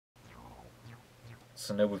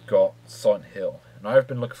So now we've got Silent Hill. And I've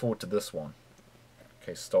been looking forward to this one.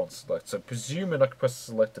 Okay, start select. So presuming I can press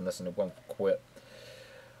select in this and it won't quit.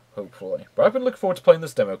 Hopefully. But I've been looking forward to playing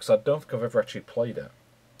this demo because I don't think I've ever actually played it.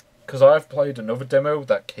 Because I've played another demo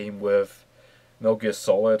that came with Metal Gear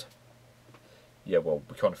Solid. Yeah, well,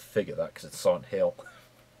 we kind of figure that because it's Silent Hill.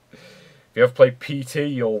 If you ever played PT,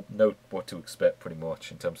 you'll know what to expect pretty much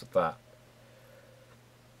in terms of that.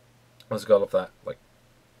 There's got all of that, like,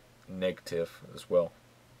 negative as well.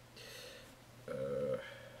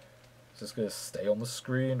 Is this going to stay on the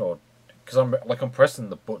screen, or... Because I'm pressing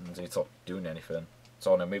the buttons and it's not doing anything.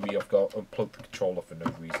 So I don't know, maybe I've got unplugged the controller for no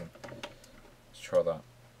reason. Let's try that.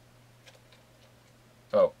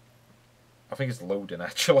 Oh. I think it's loading,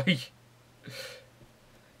 actually.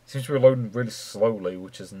 Seems to be loading really slowly,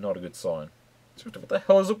 which is not a good sign. So what the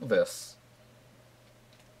hell is up with this?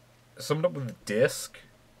 Is someone up with the disc?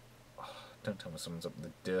 Oh, don't tell me someone's up with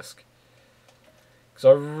the disc. Because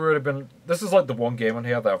I've really been... This is like the one game on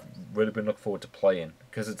here that I've really been looking forward to playing.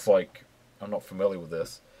 Because it's like... I'm not familiar with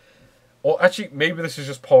this. Or actually, maybe this is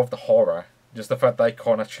just part of the horror. Just the fact that I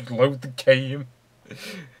can't actually load the game.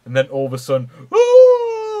 And then all of a sudden...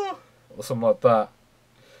 Ah! Or something like that.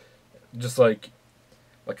 Just like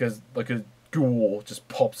a ghoul just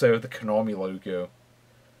pops out of the Konami logo.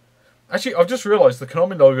 Actually, I've just realised the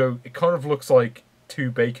Konami logo, it kind of looks like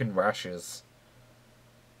 2 bacon rashes.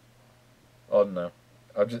 I don't know.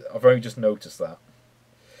 I've only just noticed that.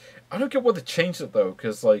 I don't get why they changed it though,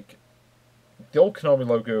 because like the old Konami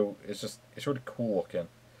logo is just, it's really cool looking.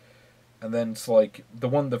 And then it's like the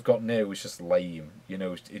one they've got now is just lame, you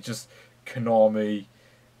know, it's just Konami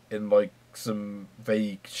in like some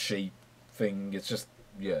vague shape thing. It's just,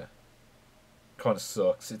 yeah, kind of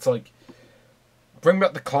sucks. It's like, bring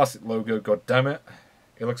back the classic logo, god damn it.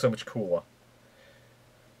 It looks so much cooler.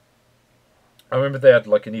 I remember they had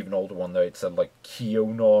like an even older one there. It said like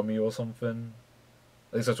Kiyonami or something.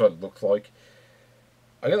 At least that's what it looked like.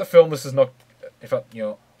 I get the film this is not, in fact, you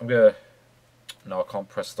know, I'm gonna, no, I can't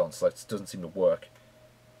press it on select, it doesn't seem to work.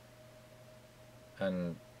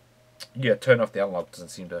 And yeah, turn off the analog doesn't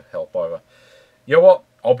seem to help either. You know what?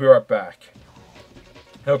 I'll be right back.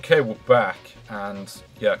 Okay, we're back, and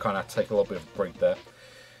yeah, I kind of take a little bit of a break there.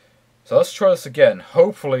 So let's try this again.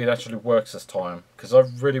 Hopefully it actually works this time, because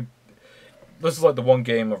I've really... This is like the one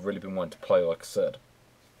game I've really been wanting to play, like I said.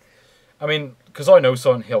 I mean, because I know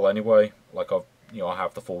Silent Hill anyway, like I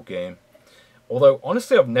have the full game. Although,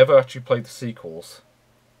 honestly, I've never actually played the sequels.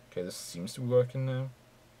 Okay, this seems to be working now.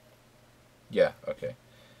 Yeah, okay.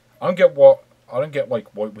 I don't get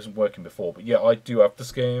like why it wasn't working before, but yeah, I do have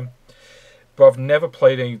this game. But I've never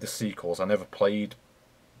played any of the sequels. I never played,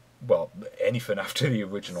 well, anything after the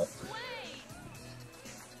original.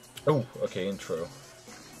 Oh, okay, intro.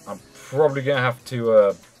 I'm probably gonna have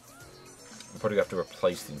to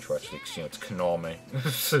replace the intro actually, because you know it's Konami.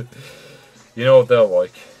 You know what they're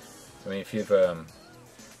like. I mean, if you've yeah,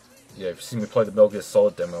 if you've seen me play the Metal Gear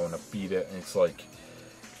Solid demo and I beat it, and it's like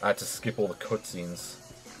I had to skip all the cutscenes.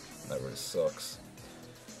 That really sucks.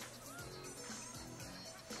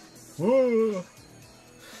 Woo!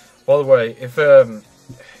 By the way,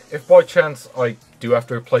 if by chance I do have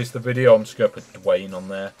to replace the video, I'm just gonna put Dwayne on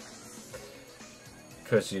there.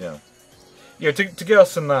 Because, you know, to get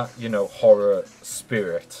us in that, you know, horror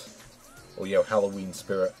spirit. Or, you know, Halloween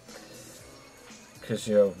spirit. Because,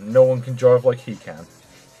 you know, no one can drive like he can.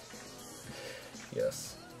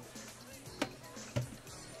 Yes.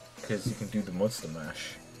 Because he can do the monster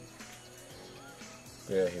mash.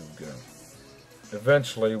 Yeah, here we go.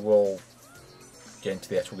 Eventually we'll get into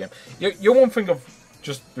the actual game. You know, one thing I've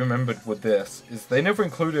just remembered with this is they never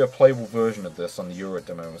included a playable version of this on the Euro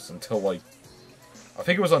demos until, like, I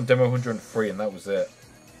think it was on Demo 103 and that was it.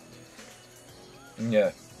 And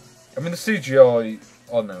yeah. I mean, the CGI,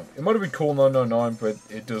 I don't know. It might have been cool in 999, but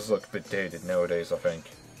it does look a bit dated nowadays, I think.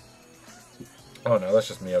 Oh no, that's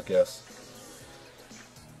just me, I guess.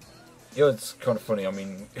 You know, it's kind of funny. I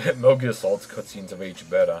mean, Metal Gear Solid's cutscenes have aged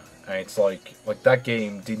better. And it's like that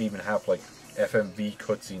game didn't even have, like, FMV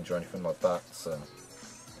cutscenes or anything like that, so.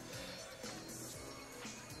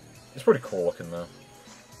 It's pretty cool looking, though.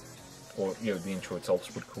 Or, you know, the intro itself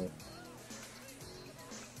is pretty cool.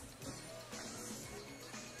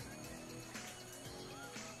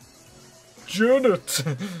 Janet!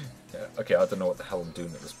 Yeah, okay, I don't know what the hell I'm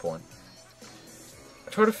doing at this point.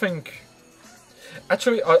 I try to think...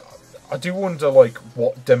 Actually, I do wonder, like,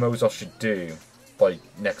 what demos I should do, like,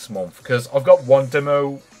 next month. Because I've got one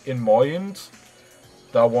demo in mind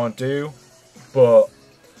that I want to do, but...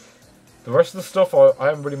 The rest of the stuff, I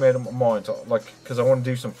haven't really made up my mind. Like, because I want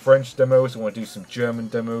to do some French demos, I want to do some German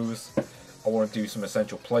demos, I want to do some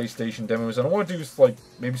essential PlayStation demos, and I want to do like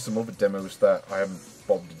maybe some other demos that I haven't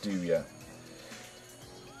bothered to do yet.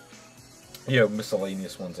 You know,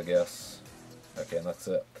 miscellaneous ones, I guess. Okay, and that's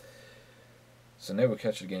it. So now we're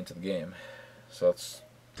actually getting into the game. So let's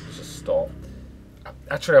just start.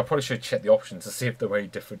 Actually, I probably should check the options to see if they're any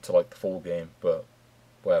different to like the full game, but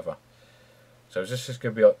whatever. So is this just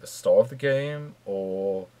going to be like the start of the game,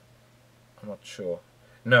 or I'm not sure.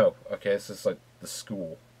 No, okay, this is like the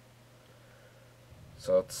school.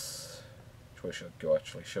 So let's. Which way should I go?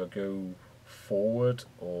 Actually, should I go forward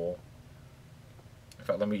or? In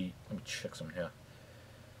fact, let me check something here.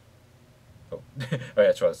 Oh, oh yeah,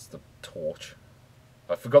 that's right. It's the torch.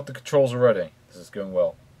 I forgot the controls already. This is going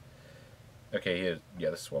well. Okay, here. Yeah,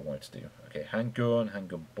 this is what I wanted to do. Okay,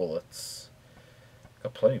 handgun bullets.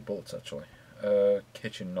 Got plenty of bullets actually.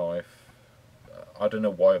 Kitchen knife. I don't know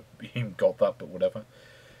why I even got that, but whatever.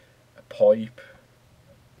 A pipe.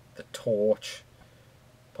 The torch.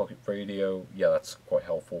 Pocket radio. Yeah, that's quite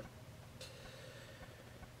helpful.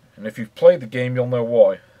 And if you've played the game, you'll know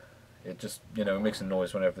why. It just, you know, makes a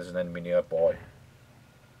noise whenever there's an enemy nearby.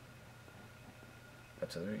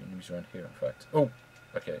 That's there enemies around here, in fact. Oh,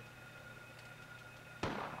 okay.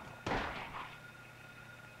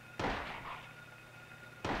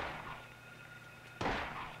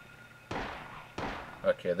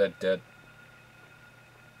 Okay, they're dead.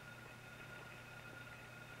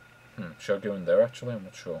 Should I go in there actually? I'm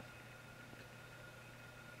not sure.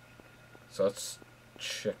 So let's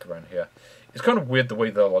check around here. It's kind of weird the way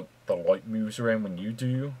the light moves around when you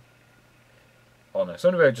do. Oh no, so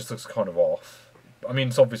anyway, it just looks kind of off. I mean,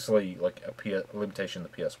 it's obviously like a limitation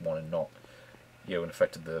of the PS1 and not, you know, an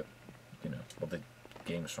effect of the, you know, what the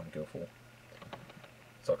game's trying to go for.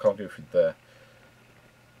 So I can't go through there.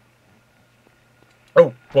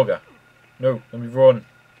 Oh, bugger. No, let me run.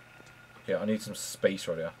 Okay, I need some space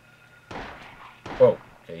right here. Oh,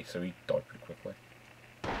 okay, so he died pretty quickly.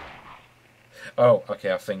 Oh,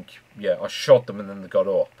 okay, I think, yeah, I shot them and then they got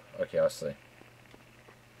up. Okay, I see.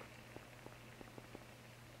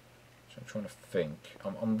 So I'm trying to think.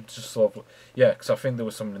 I'm just sort of, yeah, because I think there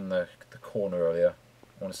was something in the corner earlier.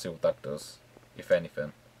 I want to see what that does, if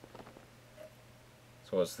anything.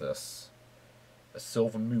 So what's this? A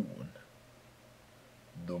silver moon.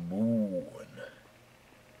 The moon.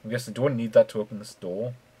 I'm guessing, do I need that to open this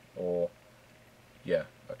door? Or, yeah,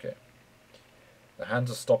 okay. The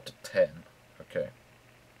hands are stopped at 10. Okay.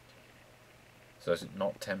 So is it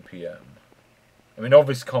not 10 PM? I mean,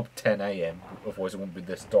 obviously it can't be 10 AM, otherwise it wouldn't be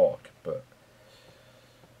this dark, but...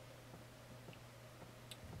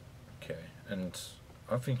 Okay, and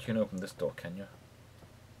I don't think you can open this door, can you?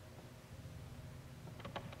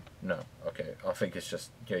 No, okay, I think it's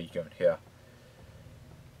just, yeah, you go in here.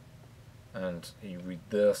 And you read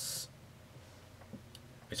this.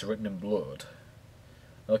 It's written in blood.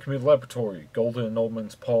 Alchemy Laboratory. Golden in Old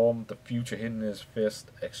Man's palm. The future hidden in his fist.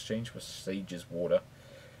 Exchange for sage's water.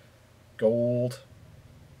 Gold.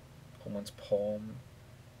 Old Man's palm.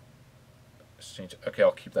 Exchange. Okay,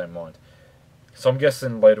 I'll keep that in mind. So I'm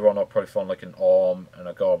guessing later on I'll probably find like an arm and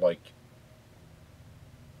I gotta like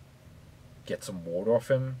get some water off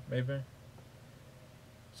him, maybe.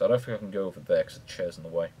 So I don't think I can go over there because the chair's in the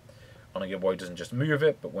way. I don't get why he doesn't just move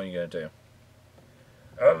it, but what are you going to do?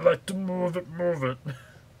 I'd like to move it, move it.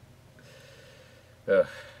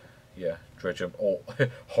 Yeah, dredge up all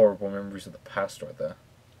horrible memories of the past right there.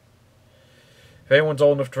 If anyone's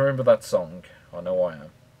old enough to remember that song, I know I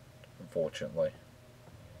am, unfortunately.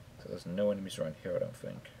 So there's no enemies around here, I don't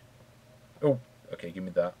think. Oh, okay, give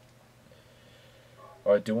me that.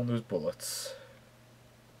 I do want those bullets.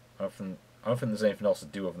 I don't think there's anything else to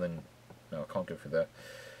do other than... No, I can't go through there.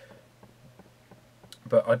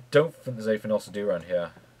 But I don't think there's anything else to do around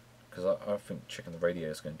here, because I don't think checking the radio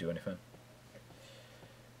is going to do anything.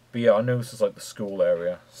 But yeah, I know this is like the school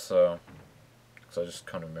area, so... Because I just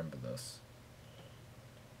kind of remember this.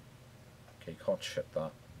 Okay, you can't check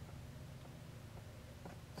that.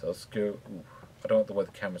 So let's go... Ooh, I don't like the way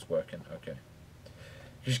the camera's working. Okay.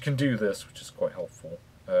 You can do this, which is quite helpful.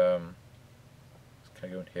 Can I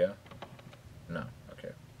go in here? No.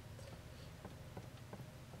 Okay.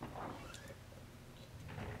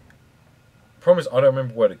 Problem is, I don't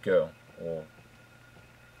remember where to go, or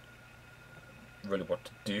really what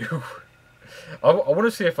to do. I want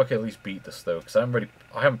to see if I can at least beat this though, because I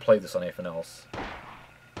haven't played this on anything else.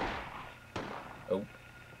 Oh.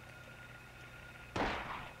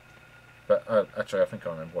 But actually, I think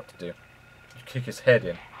I remember what to do. You kick his head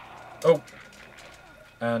in. Oh,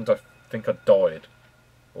 and I think I died,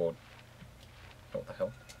 or what the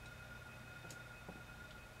hell?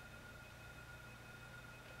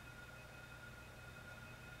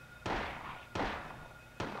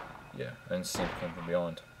 Yeah, and see him come from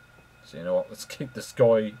behind. So you know what? Let's keep this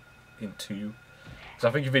guy in 2. Because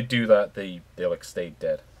I think if they do that, they like stay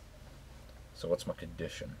dead. So what's my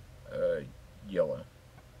condition? Yellow.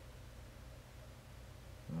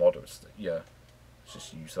 Moderate. Yeah. Let's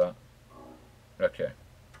just use that. Okay.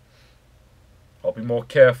 I'll be more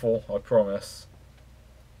careful, I promise.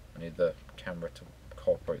 I need the camera to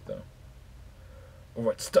cooperate though.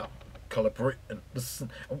 Alright, stop. Calibrate and listen.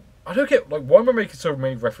 I don't get, like, why am I making so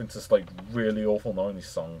many references to, like, really awful 90s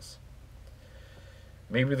songs?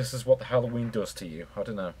 Maybe this is what the Halloween does to you. I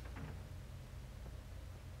don't know.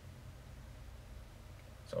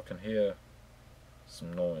 So I can hear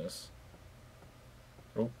some noise.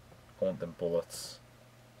 Oh, I want them bullets.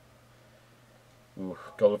 Ooh,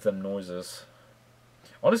 go with them noises.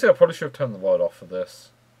 Honestly, I probably should have turned the light off for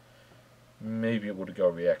this. Maybe it would have got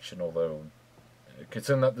a reaction, although,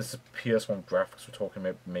 considering that this is PS1 graphics we're talking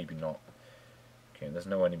about, maybe not. Okay, there's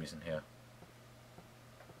no enemies in here.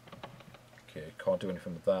 Okay, can't do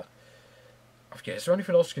anything with that. Okay, is there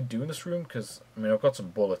anything else you can do in this room? Because, I mean, I've got some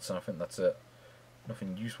bullets and I think that's it.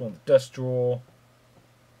 Nothing useful in the desk drawer.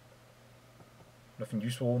 Nothing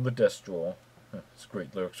useful in the desk drawer. It's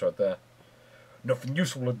great lyrics right there. Nothing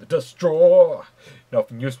useful in the desk drawer.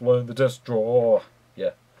 Nothing useful in the desk drawer.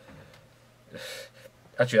 Yeah.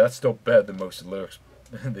 Actually, that's still better than most of the lyrics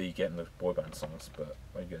that you get in the boy band songs, but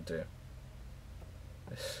what are you going to do?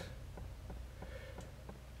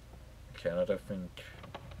 Okay, and I don't think...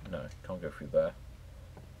 No, can't go through there.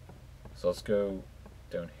 So let's go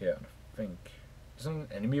down here, and I think... Is there an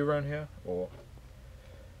enemy around here? Or...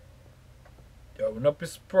 I would not be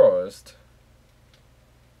surprised.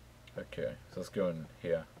 Okay, so let's go in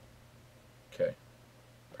here. Okay.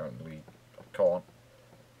 Apparently, I can't.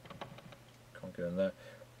 Can't get in there.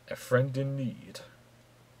 A friend in need.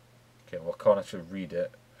 Okay, well, I can't actually read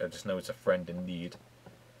it. I just know it's a friend in need.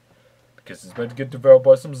 Because it's about to get devoured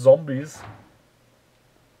by some zombies.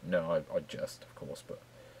 No, I jest, of course, but...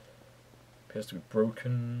 Appears to be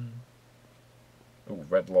broken. Ooh,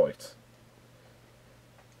 red light.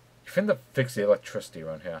 You think they'll fix the electricity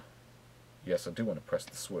around here? Yes, I do want to press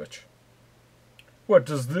the switch. What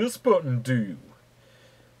does this button do?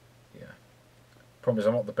 Yeah. Problem is,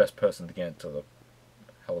 I'm not the best person to get into the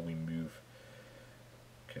Halloween move.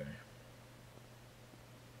 Okay.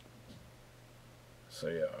 So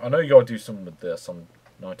yeah, I know you gotta do something with this. I'm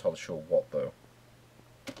not entirely sure what though.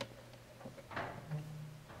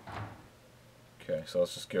 Okay, so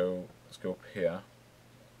let's go up here.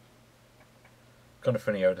 Kind of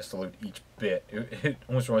funny how it has to load each bit. It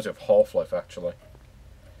almost reminds me of Half-Life actually.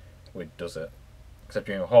 The way it does it. Except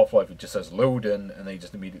in Half-Life it just says load in and then it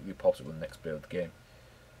just immediately pops up with the next bit of the game.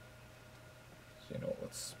 So you know,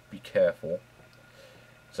 let's be careful.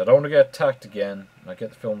 So I don't want to get attacked again. And I get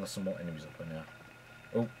the feeling there's some more enemies up in there.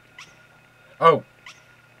 Oh. Oh!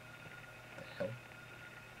 What the hell?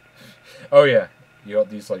 Oh yeah. You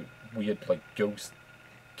got these like weird like ghost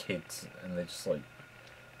kids and they just like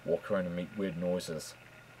walk around and make weird noises.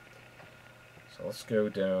 So let's go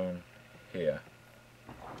down here.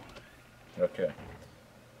 Okay.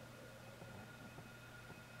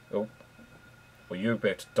 Oh. Well, you're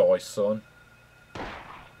about to die, son.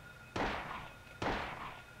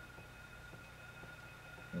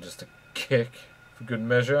 And just a kick for good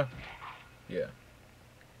measure. Yeah.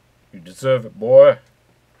 You deserve it, boy.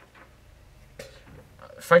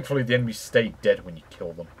 Thankfully, the enemies stay dead when you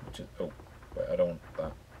kill them. Which is... Oh, wait, I don't want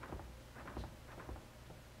that.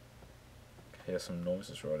 I hear some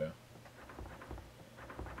noises right now.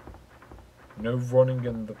 No running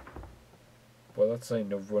in the... Well, let's say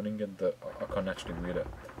no running in the... I can't actually read it.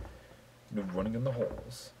 No running in the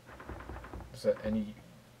halls. Is there any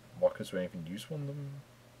lockers or anything useful in them?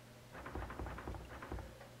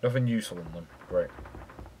 Nothing useful in them. Great.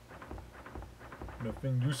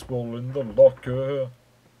 Nothing useful in the locker.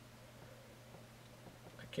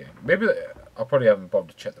 Okay. Maybe... I probably haven't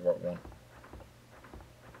bothered to check the right one.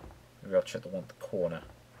 Maybe I'll check the one at the corner.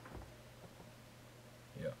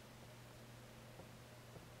 Yeah.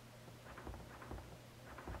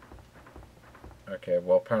 Okay,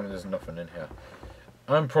 well apparently there's nothing in here.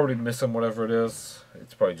 I'm probably missing whatever it is.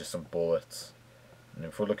 It's probably just some bullets. And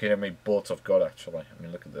if we're looking at how many bullets I've got actually, I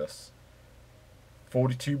mean look at this.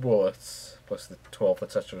 42 bullets, plus the 12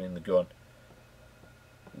 that's actually in the gun.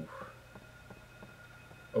 Oof.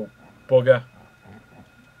 Oh, bugger.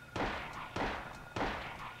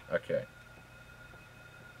 Okay.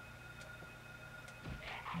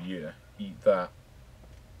 Yeah, eat that.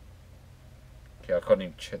 Okay, I can't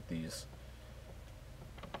even check these.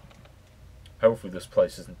 Hopefully this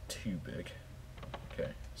place isn't too big.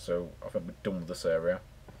 Okay, so I think we're done with this area.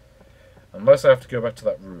 Unless I have to go back to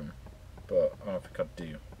that room. but I don't think I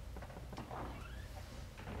do.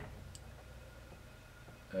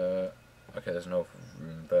 Okay, there's no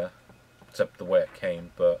room there, except the way it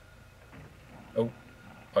came, but... Oh,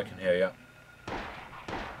 I can hear you.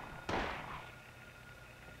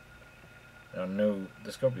 I know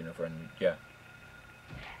there's got to be another enemy. Yeah.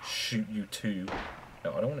 Shoot you too.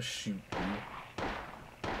 No, I don't want to shoot you.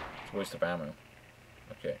 It's a waste of ammo.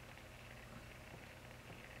 Okay.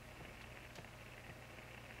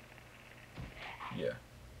 Yeah.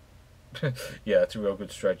 Yeah, it's a real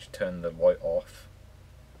good strategy to turn the light off.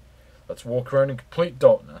 Let's walk around in complete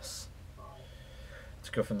darkness. It's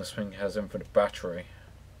good thing this thing has infinite battery.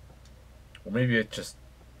 Or maybe it just,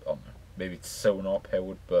 I don't know, maybe it's sonar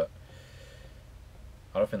powered, but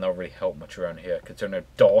I don't think that'll really help much around here, considering how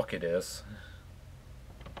dark it is.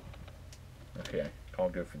 Okay,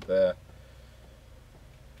 can't go through there.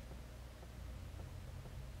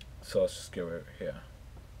 So let's just go over here.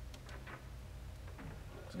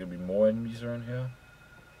 There's gonna be more enemies around here.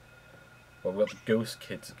 Well, we've got the ghost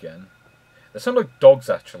kids again. They sound like dogs,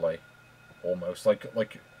 actually. Almost. Like I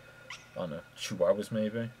don't know, chihuahuas,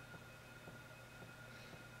 maybe?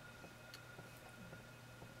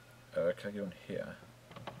 Can I go in here?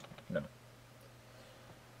 No.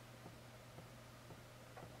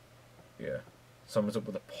 Yeah. Someone's up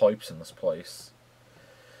with the pipes in this place.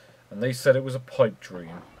 And they said it was a pipe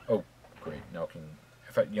dream. Oh, great. Now I can...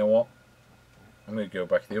 In fact, you know what? I'm going to go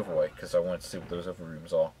back the other way, because I want to see what those other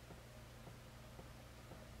rooms are.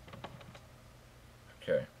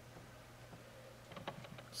 Okay.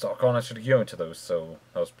 So I can't actually go into those, so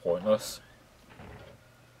that was pointless.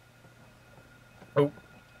 Oh.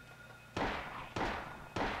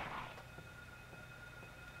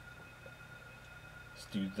 Let's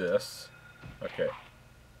do this. Okay.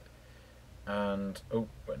 And, oh,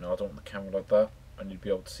 wait, no, I don't want the camera like that. I need to be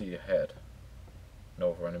able to see ahead.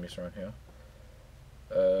 No other enemies around here.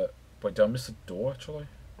 Wait, did I miss a door, actually?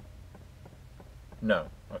 No,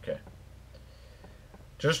 okay.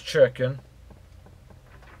 Just checking.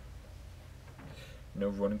 No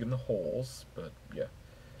running in the halls, but yeah.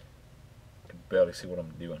 I can barely see what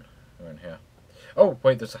I'm doing around here. Oh,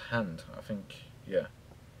 wait, there's a hand. I think, yeah.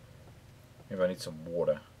 Maybe I need some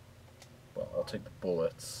water. Well, I'll take the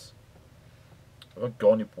bullets. Have I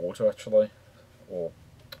got any water, actually? Or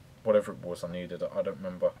whatever it was I needed, I don't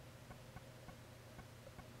remember.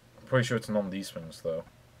 I'm pretty sure it's none of these things, though.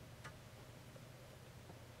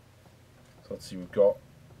 So let's see, we've got...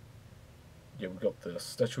 Yeah, we've got this.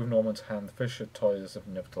 Statue of Norman's hand, the Fisher ties have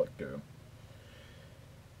never to let go.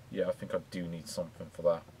 Yeah, I think I do need something for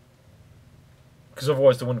that. Because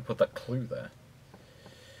otherwise they wouldn't put that clue there.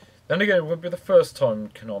 Then again, it would be the first time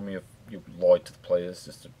Konami have lied to the players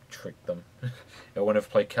just to trick them. I won't have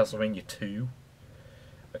played Castlevania 2.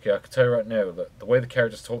 Okay, I can tell you right now that the way the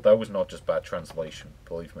characters talk, that was not just bad translation,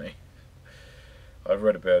 believe me. I've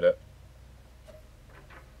read about it.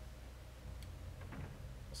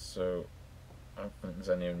 So, I don't think there's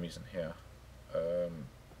any enemies in here.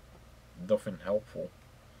 Nothing helpful.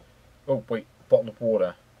 Oh, wait, bottle of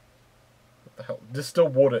water. What the hell?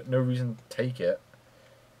 Distilled water, no reason to take it.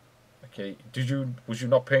 Okay, was you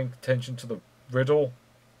not paying attention to the riddle?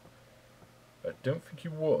 I don't think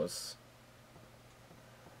you was.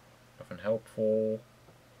 Nothing helpful.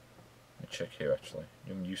 Let me check here, actually.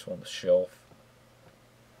 Nothing useful on the shelf.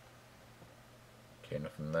 Okay,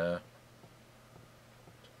 nothing there.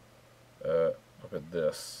 Look at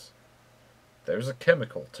this. There's a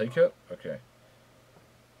chemical. Take it? Okay.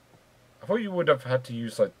 I thought you would have had to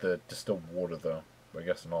use, like, the distilled water, though. But I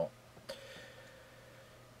guess not.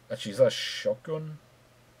 Actually, is that a shotgun?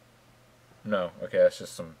 No. Okay, that's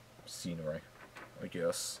just some scenery, I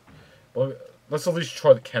guess. But let's at least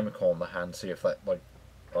try the chemical on the hand, see if that, like,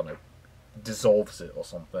 I don't know, dissolves it or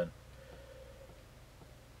something.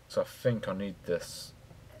 So I think I need this.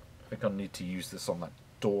 I think I need to use this on that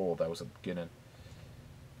door that was at the beginning.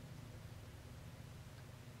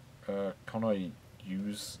 Can I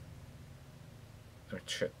use... Let me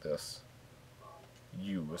check this.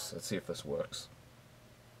 Use. Let's see if this works.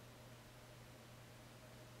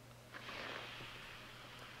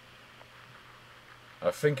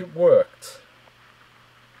 I think it worked.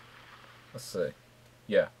 Let's see.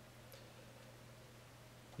 Yeah.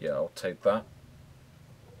 Yeah, I'll take that.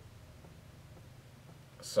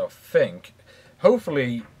 So I think,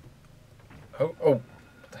 hopefully... Oh,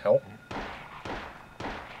 what the hell?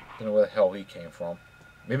 Don't know where the hell he came from.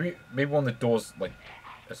 Maybe one of the doors, like,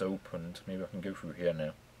 is opened. Maybe I can go through here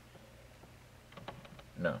now.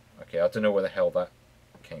 No. Okay, I don't know where the hell that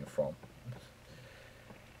came from.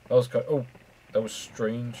 That was kind of... Oh, that was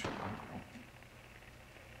strange.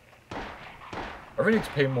 I really need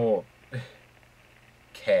to pay more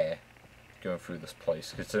care going through this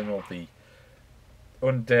place, considering all the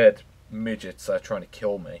undead midgets that are trying to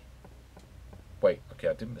kill me. Wait, okay,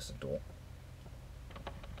 I did miss a door.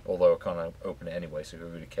 Although I can't open it anyway, so who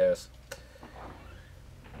really cares?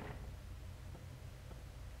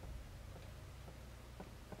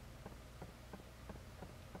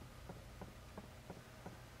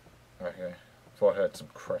 Okay, thought I heard some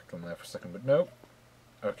crackling there for a second, but nope.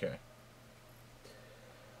 Okay.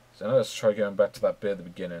 So now let's try going back to that bit at the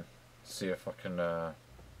beginning. See if I can, I'll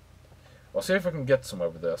see if I can get some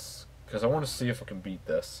over this. Because I want to see if I can beat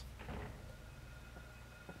this.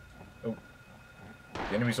 Oh.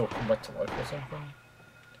 The enemies all come back to life or something?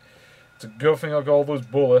 It's a good thing I got all those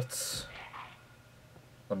bullets.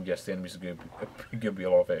 Let me guess, the enemies are going to be a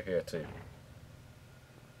lot over here too.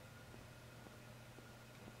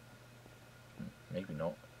 Maybe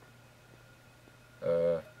not.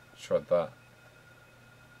 Try that.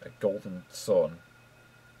 A golden sun.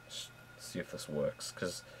 Let's see if this works,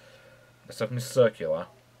 because it's definitely circular.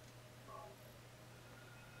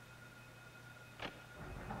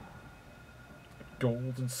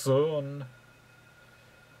 Golden sun.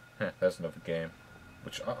 There's another game.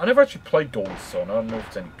 Which I never actually played Golden Sun. I don't know if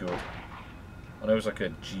it's any good. I know it's like a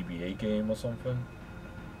GBA game or something.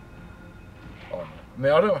 Oh no. I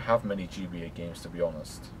mean, I don't have many GBA games, to be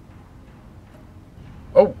honest.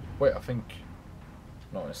 Oh, wait, I think...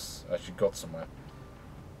 Nice. I actually got somewhere.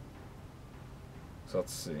 So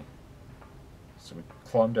let's see. So we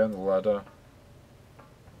climb down the ladder.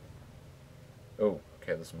 Oh,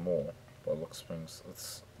 okay, there's more. By looks of things.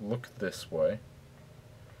 Let's look this way.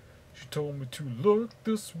 She told me to look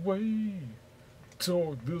this way.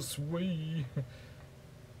 Talk this way.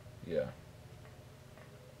 Yeah.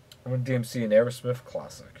 Run DMC and Aerosmith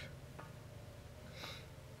classic.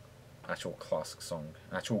 Actual classic song.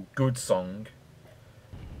 Actual good song.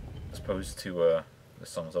 As opposed to the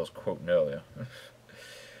songs I was quoting earlier.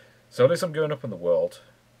 So at least I'm going up in the world.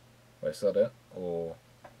 Wait, is that it? Or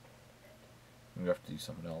I'm going to have to do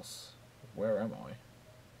something else. Where am I?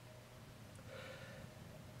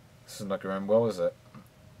 This is not going well, is it?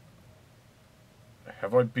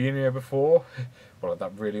 Have I been here before? Well, like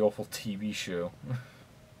that really awful TV show.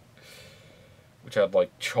 Which had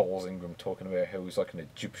like Charles Ingram talking about how he's like an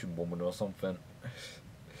Egyptian woman or something.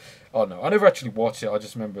 Oh no, I never actually watched it. I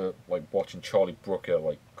just remember like watching Charlie Brooker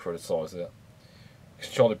like criticize it.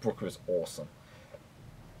 Because Charlie Brooker is awesome.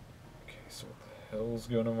 Okay, so what the hell's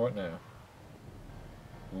going on right now?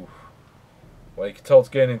 Oof. Well, you can tell it's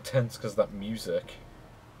getting intense because of that music.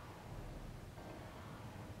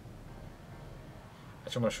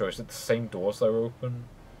 Actually, I'm not sure. Is it the same doors that are open?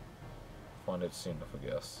 Find it soon enough, I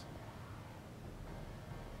guess.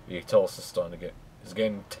 You can tell it's starting to get... It's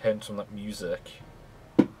getting intense from that music.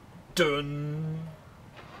 Done.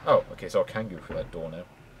 Oh, okay, so I can go through that door now.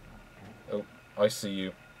 Oh, I see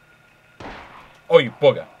you. Oh, you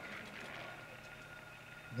bugger.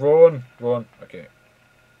 Run, run. Okay.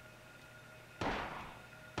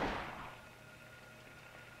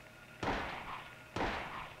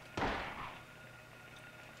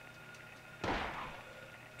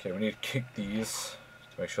 Okay, we need to kick these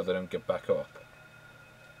to make sure they don't get back up.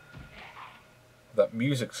 That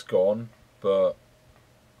music's gone, but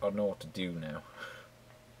I don't know what to do now.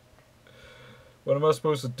 What am I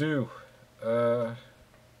supposed to do? This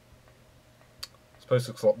place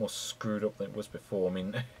looks a lot more screwed up than it was before. I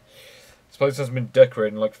mean, this place hasn't been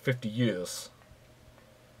decorated in like 50 years.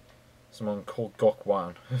 Someone called Gok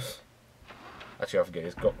Wan. Actually, I forget,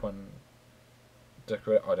 is Gok Wan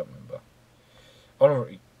decorated? I don't remember. I don't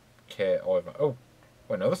really care either. Oh,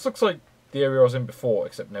 wait, no, this looks like the area I was in before,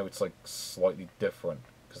 except now it's like slightly different.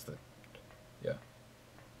 Because the... Yeah.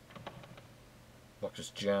 Lock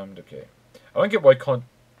just jammed, okay. I don't get why I can't...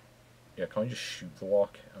 Yeah, can't you just shoot the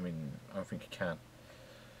lock? I mean, I don't think you can.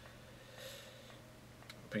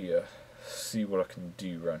 But yeah, see what I can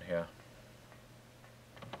do around here.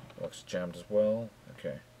 Lock's jammed as well.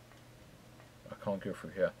 Okay. I can't go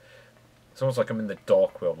through here. It's almost like I'm in the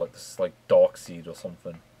dark world, like this is like Dark Seed or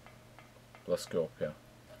something. Let's go up here.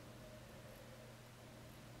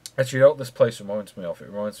 Actually, you know what this place reminds me of? It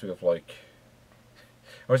reminds me of like...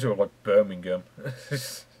 It reminds me of like Birmingham.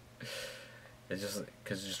 It's just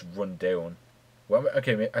because it's just run down. Well,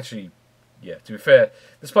 okay, actually, yeah. To be fair,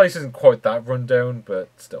 this place isn't quite that run down, but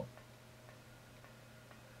still.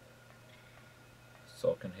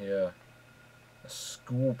 So I can hear a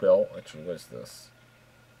school bell. Actually, where's this?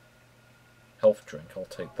 Health drink. I'll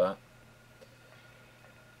take that.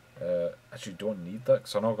 Actually, do I need that?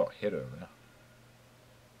 Because I know I got hit earlier.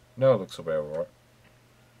 No, it looks about alright.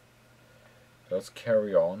 So let's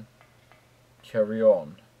carry on. Carry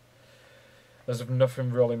on. As if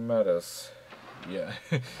nothing really matters. Yeah.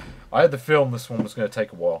 I had the feeling this one was going to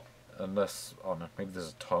take a while. Unless, I don't know, maybe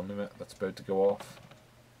there's a time limit that's about to go off.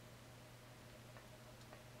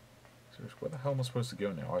 Seriously, where the hell am I supposed to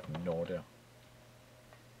go now? I have no idea.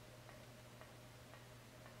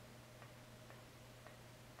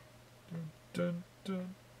 Dun, dun,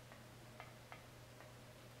 dun.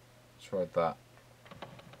 Try that.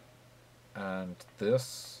 And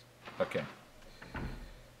this. Okay.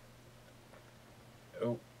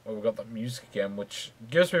 Oh, well, we've got that music again, which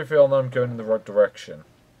gives me a feeling I'm going in the right direction.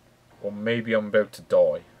 Or maybe I'm about to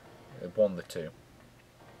die. One of the two.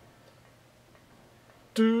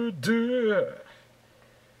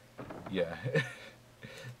 Yeah.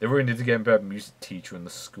 They really need to get a better music teacher in the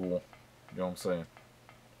school. You know what I'm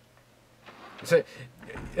saying?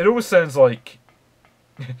 It always sounds like...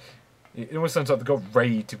 It almost sounds like they got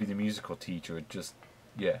Ray to be the musical teacher. It just...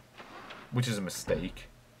 Yeah. Which is a mistake.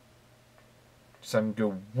 Just having to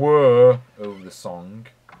go whoa over the song.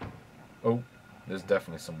 Oh, there's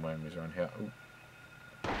definitely some enemies around here.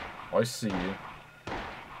 Oh, I see you.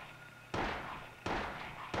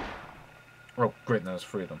 Oh, great, now there's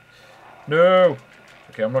 3 of them. No!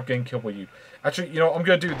 Okay, I'm not getting killed by you. Actually, you know, I'm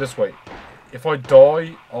going to do it this way. If I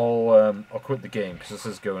die, I'll quit the game, because this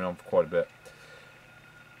is going on for quite a bit.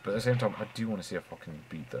 But at the same time, I do want to see if I can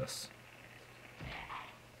beat this.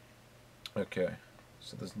 Okay.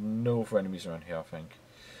 So there's no other enemies around here, I think.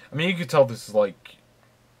 I mean, you could tell this is like...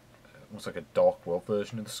 almost like a Dark World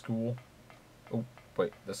version of the school. Oh,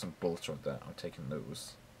 wait, there's some bullets right there. I'm taking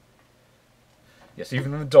those. Yes,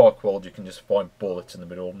 even in the Dark World, you can just find bullets in the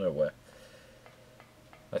middle of nowhere.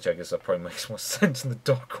 Actually, I guess that probably makes more sense in the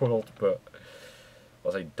Dark World, but...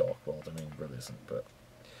 Well, I say Dark World, I mean, it really isn't, but...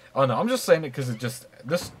 Oh no, I'm just saying it because it just...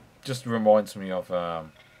 This just reminds me of,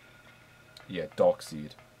 yeah,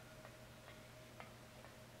 Darkseid.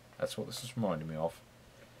 That's what this is reminding me of.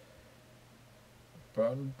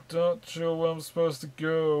 But I'm not sure where I'm supposed to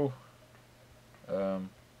go.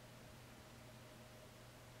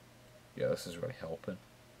 Yeah, this is really helping.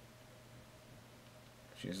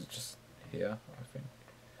 Is it just here, I think?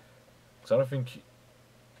 Because I don't think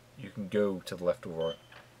you can go to the left or right.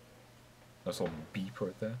 That's a little beep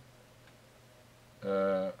right there.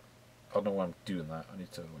 I don't know why I'm doing that. I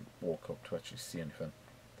need to like, walk up to actually see anything.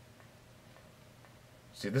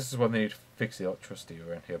 See, this is when they need to fix the electricity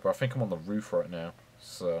around here, but I think I'm on the roof right now,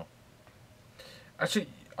 so... Actually,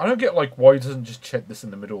 I don't get, like, why it doesn't just check this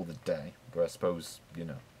in the middle of the day, but I suppose, you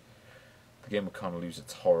know, the game would kind of lose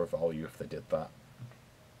its horror value if they did that.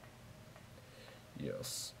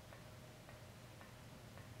 Yes.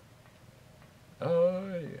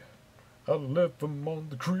 I live among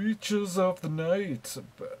the creatures of the night,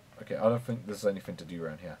 but, okay, I don't think there's anything to do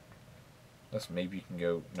around here. Unless maybe you can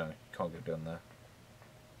go, no, you can't go down there.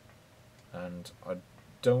 And I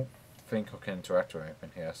don't think I can interact with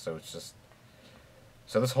anything here, so it's just...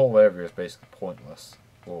 So this whole area is basically pointless.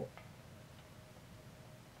 Or...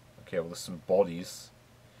 Okay, well there's some bodies.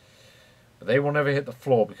 But they will never hit the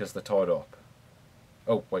floor because they're tied up.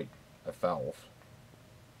 Oh, wait. A valve.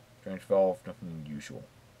 Strange valve, nothing unusual.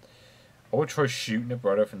 I would try shooting it,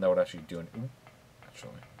 but I don't think that would actually do anything.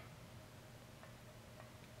 Actually.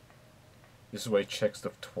 This is where you check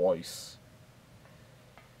stuff twice.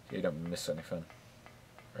 You don't miss anything.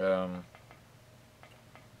 Okay.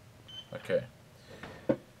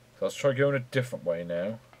 So let's try going a different way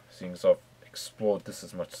now, seeing as I've explored this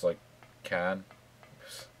as much as I can.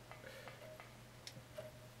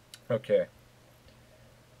 Okay.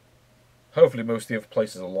 Hopefully most of the other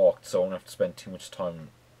places are locked, so I won't have to spend too much time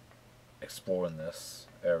exploring this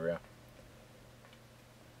area.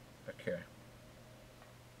 Okay.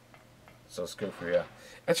 So let's go through here.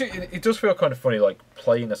 Actually, it does feel kind of funny, like,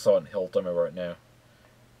 playing a Silent Hill demo right now.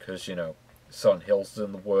 Because, you know, Silent Hill's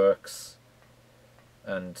in the works.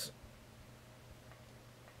 And...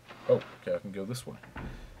 Oh, okay, I can go this way.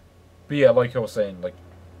 But yeah, like I was saying, like,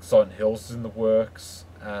 Silent Hill's in the works.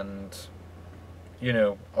 And, you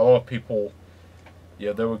know, a lot of people,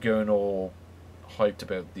 yeah, they were going all hyped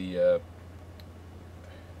about the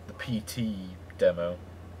PT demo.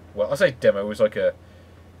 Well, I say demo, it was like a...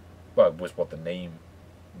 Well, it was what the name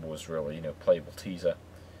was really, you know, playable teaser.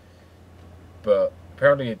 But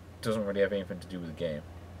apparently it doesn't really have anything to do with the game.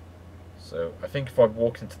 So I think if I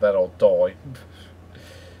walk into that, I'll die.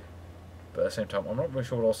 But at the same time, I'm not really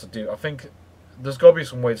sure what else to do. I think there's got to be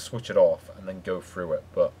some way to switch it off and then go through it.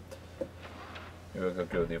 But maybe I'll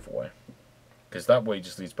go the other way. Because that way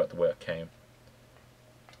just leads back the way I came.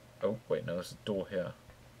 Oh, wait, no, there's a door here.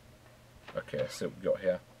 Okay, let's see what we got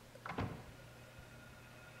here.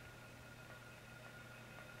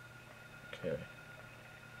 Okay.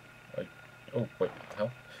 Oh, Oh, wait, what the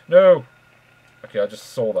hell? No! Okay, I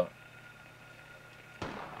just saw that.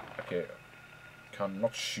 Okay. Can I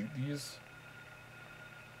not shoot these?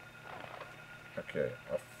 Okay,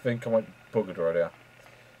 I think I might be buggered right here.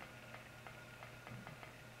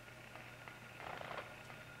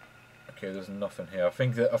 Okay, there's nothing here. I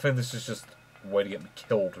think this is just a way to get me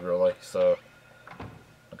killed, really. So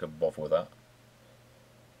I'm gonna bother with that.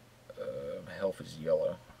 Health is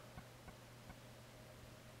yellow.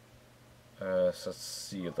 So let's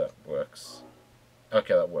see if that works.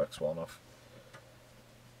 Okay, that works well enough.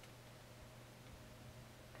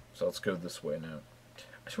 So let's go this way now.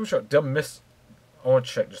 Actually, did I miss? I want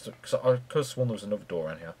to check just because I could have sworn there was another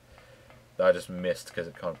door in here that I just missed because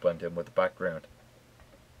it can't blend in with the background.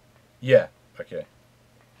 Yeah. Okay.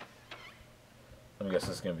 Let me guess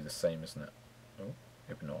this is going to be the same, isn't it? Oh,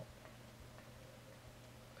 maybe not.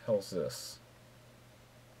 The hell's this?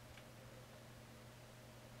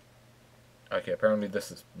 Okay, apparently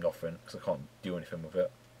this is nothing because I can't do anything with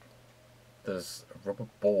it. There's a rubber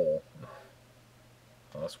ball.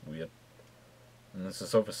 Oh, that's weird. And there's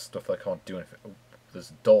this other stuff that I can't do anything. Oh, there's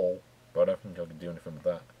a doll, but I don't think I can do anything with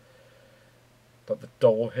that. But the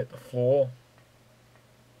doll hit the floor.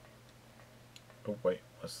 Oh wait,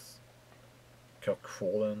 can I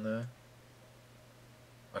crawl in there?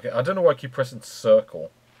 Okay, I don't know why I keep pressing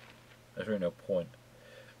circle. There's really no point.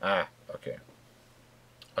 Ah, okay.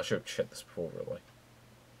 I should have checked this before, really.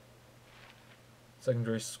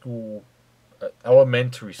 Secondary school,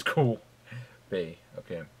 elementary school, B.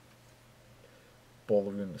 Okay.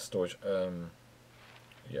 Boiler room, the storage.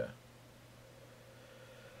 Yeah.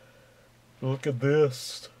 Look at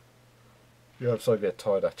this. Yeah, I'm starting to get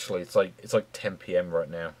tired. Actually, it's like 10 p.m. right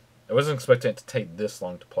now. I wasn't expecting it to take this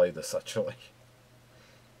long to play this. Actually.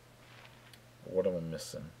 What am I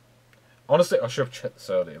missing? Honestly, I should have checked this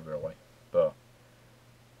earlier, really. But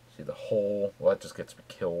see the hole. Well, that just gets me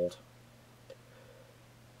killed.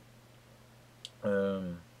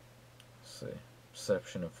 Let's see.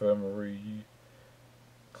 Reception, infirmary,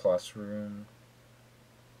 classroom,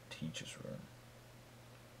 teacher's room.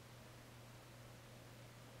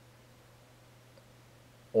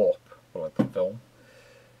 Up, like the film.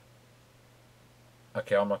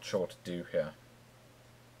 Okay, I'm not sure what to do here.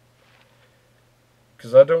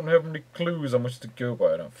 Because I don't have any clues on which to go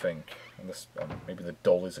by, I don't think. Unless, maybe the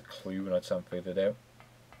doll is a clue and I just haven't figured it out.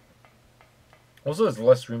 Also, there's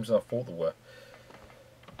less rooms than I thought there were.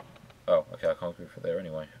 Oh, okay, I can't go for there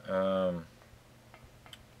anyway. Can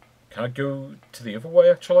I go to the other way,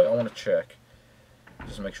 actually? I want to check.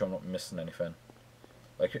 Just to make sure I'm not missing anything.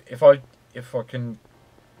 Like, if I can...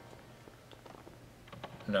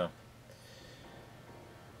 No.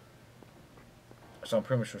 So I'm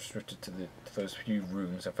pretty much restricted to those few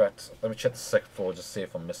rooms. In fact, let me check the second floor just to see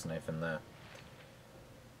if I'm missing anything there.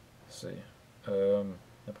 Let's see.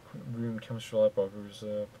 Room, chemistry lab, library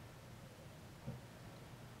reserve.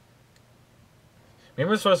 Maybe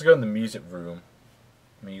we're supposed to go in the music room.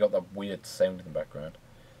 I mean, you got that weird sound in the background.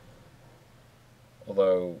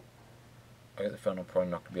 Although, I get the feeling I'm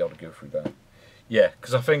probably not going to be able to go through that. Yeah,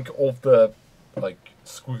 because I think all of the, like,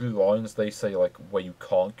 squiggly lines, they say, like, where you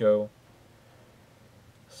can't go.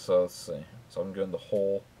 So, let's see. So I'm going the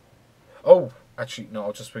hall. Oh! Actually, no,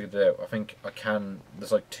 I just figured it out. I think I can...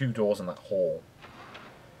 There's, like, 2 doors in that hall.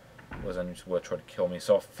 Whereas I need to try to kill me.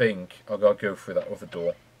 So I think I've got to go through that other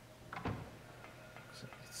door. It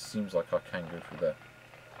seems like I can go through there.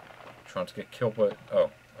 Trying to get killed by... Oh,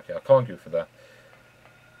 okay, I can't go through there.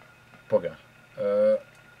 Bugger.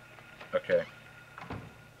 Okay.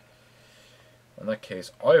 In that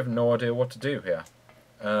case, I have no idea what to do here.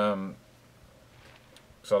 Because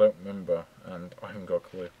I don't remember, and I haven't got a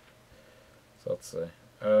clue. So let's see.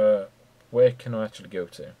 Where can I actually go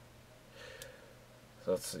to?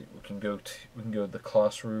 So let's see. We can go to the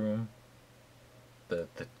classroom. The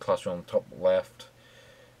classroom on the top left.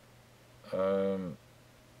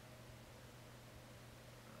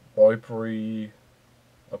 Library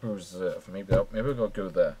reserve. Maybe I gotta go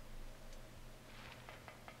there.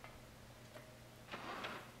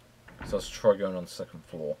 So let's try going on the second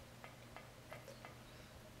floor.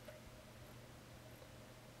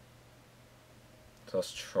 So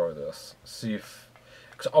let's try this. See if,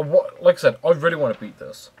 cause like I said, I really want to beat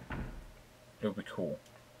this. It would be cool.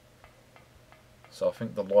 So I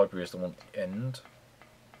think the library is the one at the end.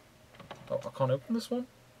 Oh, I can't open this one?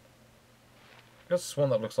 I guess it's one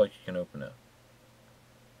that looks like you can open it.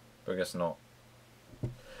 But I guess not.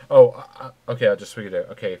 Oh, okay, I just figured out.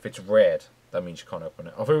 Okay, if it's red, that means you can't open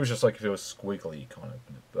it. I thought it was just like if it was squiggly, you can't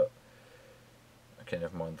open it, but... Okay,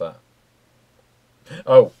 never mind that.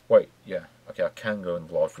 Oh, wait, yeah. Okay, I can go in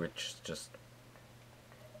the library, just...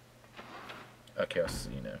 Okay, I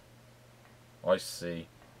see now. I see.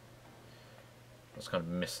 I was kind of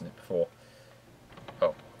missing it before.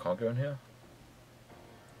 Oh, I can't go in here?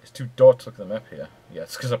 It's two dots. Look at the map here. Yeah,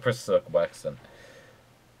 it's because I pressed circle by accident.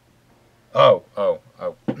 Oh.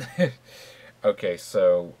 Okay,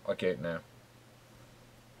 so I get it now.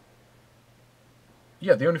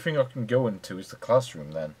 Yeah, the only thing I can go into is the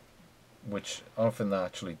classroom then. Which I don't think that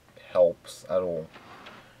actually helps at all.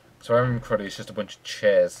 So I remember correctly, it's just a bunch of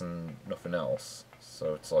chairs and nothing else.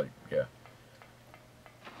 So it's like, yeah.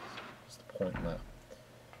 What's the point in that?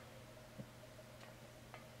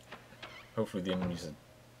 Hopefully the enemies are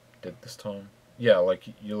dead this time. Yeah, like,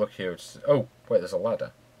 you look here, it's... Oh, wait, there's a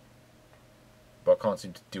ladder. But I can't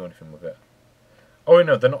seem to do anything with it. Oh,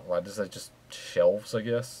 no, they're not ladders, they're just shelves, I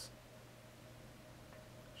guess.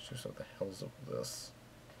 Just what the hell's up with this?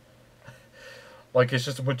 Like, it's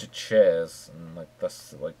just a bunch of chairs, and, like,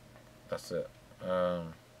 that's it.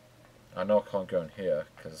 I know I can't go in here,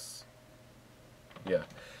 because... Yeah.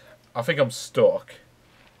 I think I'm stuck.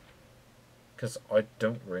 Because I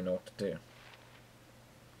don't really know what to do.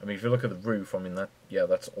 I mean, if you look at the roof, I mean,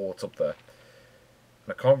 that's all that's up there. And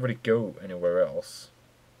I can't really go anywhere else.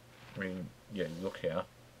 I mean, yeah, you look here.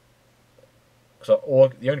 Because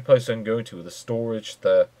the only place I can go to is the storage,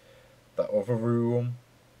 that other room,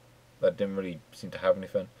 that didn't really seem to have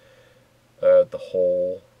anything. The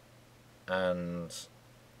hall, and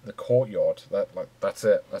the courtyard. That's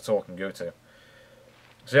it. That's all I can go to.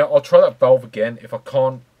 So yeah, I'll try that valve again. If I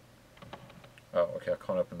can't... Oh, okay, I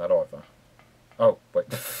can't open that either. Oh, wait.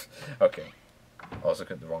 Okay. I was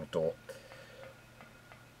looking at the wrong door.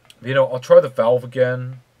 But, you know, I'll try the valve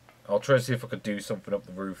again. I'll try to see if I could do something up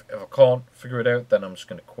the roof. If I can't figure it out, then I'm just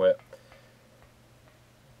going to quit.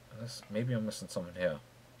 Maybe I'm missing something here.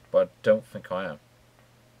 But I don't think I am.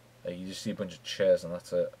 You just see a bunch of chairs and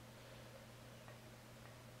that's it.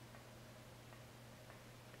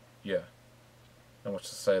 Yeah. Not much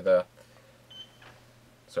to say there.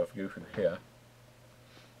 So if we go through here...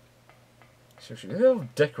 Seriously, they'll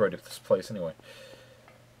decorate this place anyway.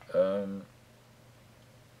 So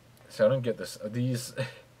I don't get this. Are these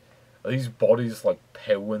bodies like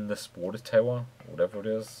powering this water tower? Or whatever it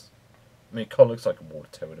is? I mean, it kind of looks like a water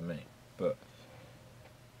tower to me. But,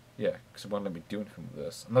 yeah, because it won't let me do anything with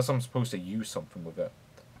this. Unless I'm supposed to use something with it.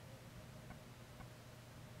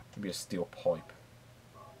 Maybe a steel pipe.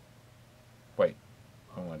 Wait,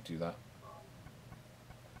 I don't want to do that.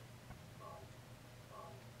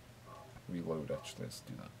 Reload, actually, let's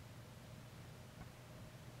do that.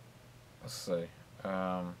 Let's see.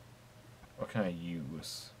 What can I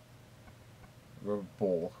use? Rubber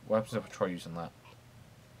ball. What happens if I try using that?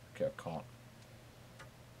 Okay, I can't.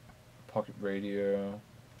 Pocket radio,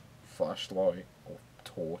 flashlight, or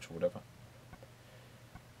torch, or whatever.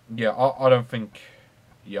 Yeah, I don't think...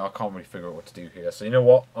 Yeah, I can't really figure out what to do here. So you know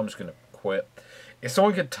what? I'm just going to quit. If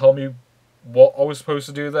someone could tell me what I was supposed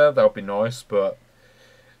to do there, that would be nice, but...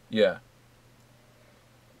 Yeah.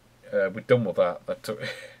 We're done with that. That took...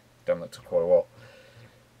 Damn, that took quite a while.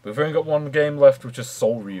 But we've only got one game left, which is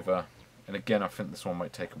Soul Reaver. And again, I think this one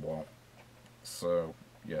might take a while. So,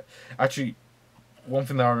 yeah. Actually, one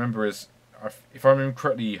thing that I remember is, if I remember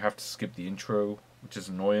correctly, you have to skip the intro, which is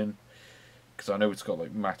annoying. Because I know it's got,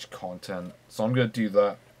 like, match content. So I'm going to do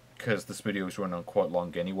that, because this video is running on quite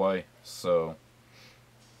long anyway. So,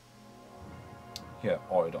 yeah,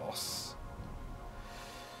 IDOS.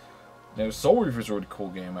 Now, Soul Reaver is a really cool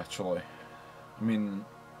game, actually. I mean,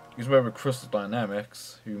 it's made with Crystal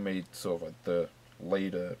Dynamics, who made sort of like the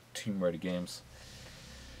later Tomb Raider games.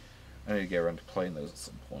 I need to get around to playing those at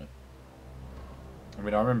some point. I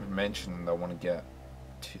mean, I remember mentioning that I want to get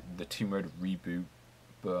the Tomb Raider reboot,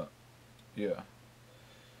 but yeah.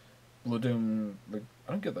 Blood Omen, like,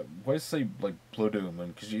 I don't get that. Why does it say like Blood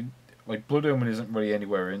Omen? Because Blood Omen isn't really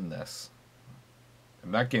anywhere in this.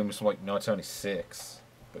 And that game was from like 1996.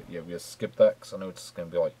 But yeah, we just skip that because I know it's going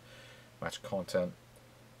to be like match content.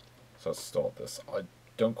 So let's start this. I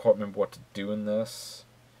don't quite remember what to do in this.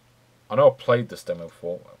 I know I played this demo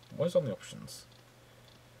before. What is on the options?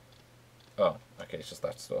 Oh, okay, it's just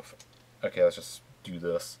that stuff. Okay, let's just do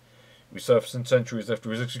this. Resurfacing centuries after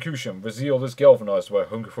his execution, Raziel is galvanized by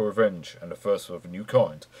hunger for revenge and the thirst of a new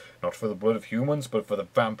kind. Not for the blood of humans, but for the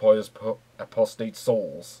vampire's apostate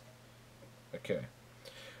souls. Okay.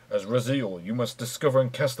 As Raziel, you must discover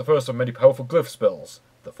and cast the first of many powerful glyph spells,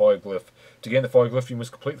 the Fire Glyph. To gain the Fire Glyph, you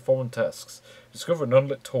must complete the following tasks. Discover an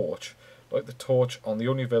unlit torch. Light the torch on the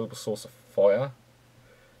only available source of fire.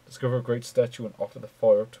 Discover a great statue and offer the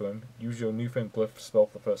fire up to him. Use your newfound glyph spell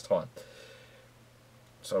for the first time.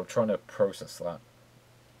 So I'm trying to process that.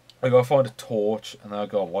 I gotta find a torch, and then I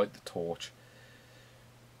gotta light the torch.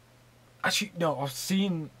 Actually, no, I've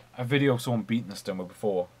seen a video of someone beating this demo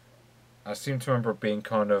before. I seem to remember it being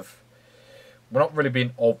kind of... Well, not really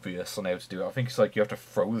being obvious on how to do it. I think it's like you have to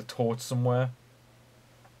throw the torch somewhere.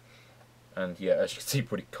 And yeah, as you can see,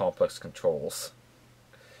 pretty complex controls.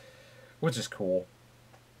 Which is cool.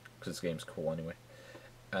 Because this game's cool anyway.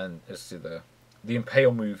 And let's see the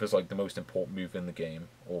impale move is like the most important move in the game.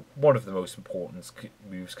 Or one of the most important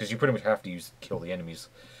moves. Because you pretty much have to use it to kill the enemies.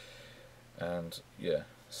 And yeah,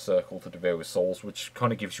 circle to devour with souls. Which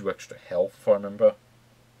kind of gives you extra health, if I remember.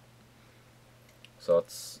 So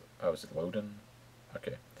it's... How is it loading?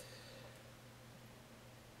 Okay.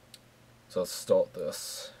 So let's start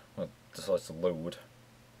this. Well, it decides to load.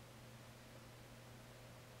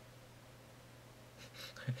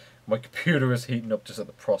 My computer is heating up just at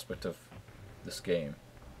the prospect of this game.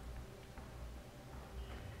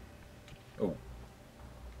 Oh.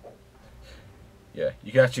 Yeah,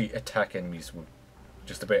 you can actually attack enemies with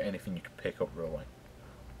just about anything you can pick up, really.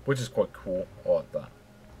 Which is quite cool. I like that.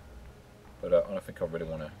 But I don't think I really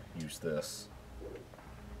want to use this.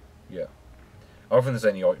 Yeah. I don't think there's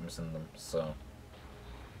any items in them, so...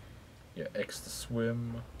 Yeah, X to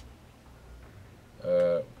swim.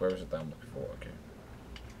 Where is it that I'm looking for? Okay.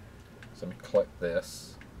 So let me collect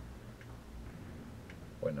this.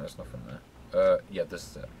 Wait, no, there's nothing there. Yeah, this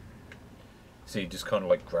is it. See, it just kind of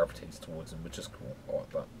like gravitates towards them, which is cool. I like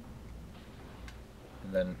that.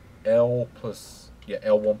 And then L plus... Yeah,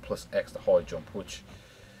 L1 plus X to high jump, which...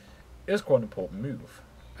 is quite an important move,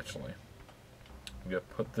 actually. I'm going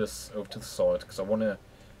to put this over to the side because I want to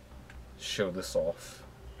show this off.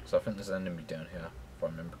 So I think there's an enemy down here, if I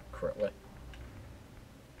remember correctly.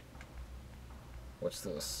 What's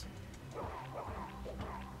this?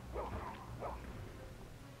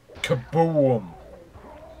 Kaboom!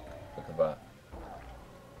 Look at that.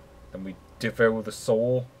 Then we devour the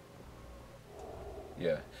soul.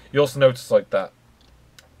 Yeah. You also notice like that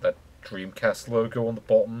Dreamcast logo on the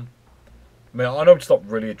bottom. I mean, I know it's not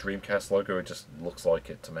really a Dreamcast logo, it just looks like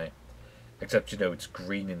it to me. Except, you know, it's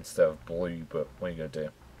green instead of blue, but what are you going to do?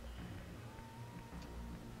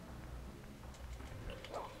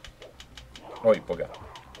 Oh, you bugger.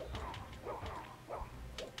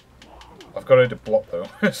 I've got to block, though.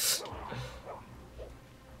 Yes.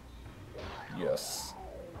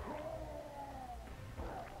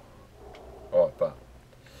 I like that.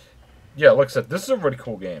 Yeah, like I said, this is a really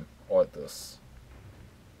cool game. I like this.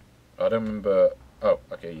 I don't remember... Oh,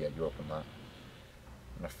 okay, yeah, you open that.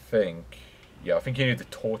 And I think... Yeah, I think you need the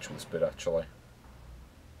torch with this bit, actually.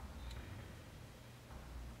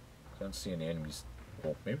 I don't see any enemies.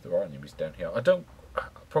 Well, maybe there are enemies down here. I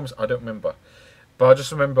promise, I don't remember. But I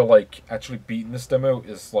just remember, like, actually beating this demo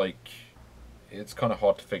is, like... It's kind of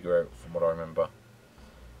hard to figure out from what I remember.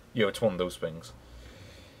 Yeah, it's one of those things.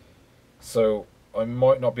 So, I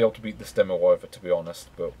might not be able to beat this demo either, to be honest,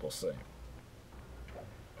 but we'll see.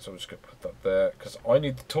 So I'm just going to put that there, because I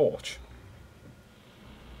need the torch.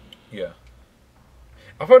 Yeah.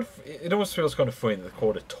 I've heard, it almost feels kind of funny that they call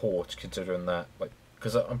it a torch, considering that, like,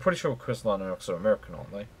 because I'm pretty sure Crystal Dynamics are American,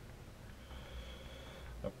 aren't they?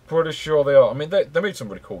 I'm pretty sure they are. I mean, they made some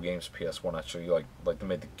really cool games for PS1, actually, like they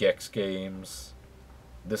made the Gex games,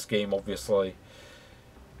 this game, obviously.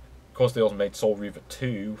 Of course, they also made Soul Reaver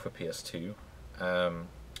 2 for PS2. And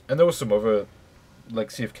there were some other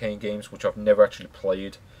Legacy of Kain games, which I've never actually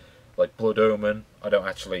played. Like Blood Omen. I don't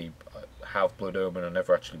actually have Blood Omen. I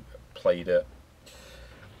never actually played it.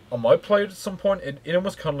 I might play it at some point. It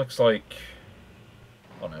almost kind of looks like...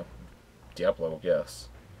 I don't know. Diablo, I guess.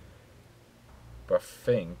 But I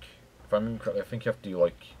think... If I remember correctly, I think you have to do,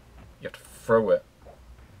 like... You have to throw it.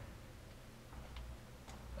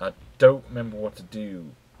 I don't remember what to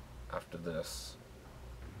do after this.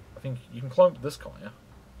 I think you can climb this, can't you?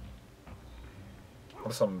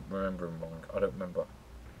 Unless I'm remembering wrong. I don't remember.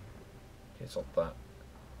 Okay, it's not that.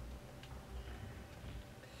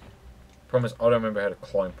 Promise, I don't remember how to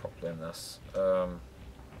climb properly in this. But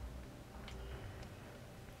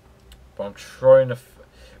I'm trying to...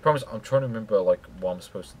 Promise, I'm trying to remember, like, what I'm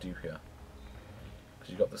supposed to do here.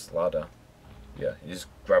 Because you got this ladder. Yeah, you just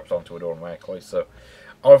grabbed onto it automatically, so...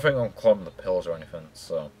 I don't think I'm climbing the pillars or anything,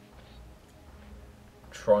 so... I'm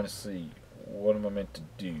trying to see what am I meant to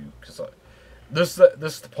do, because this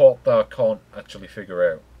is the part that I can't actually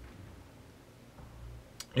figure out.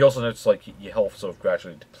 You also notice, like, your health sort of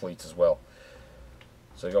gradually depletes as well.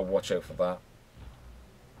 So you gotta watch out for that.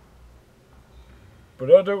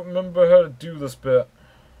 But I don't remember how to do this bit.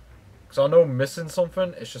 Because I know I'm missing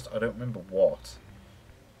something, it's just I don't remember what.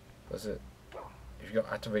 Is it... If you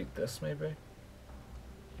gotta activate this, maybe?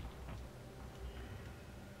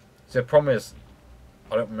 See, the problem is,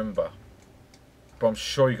 I don't remember. But I'm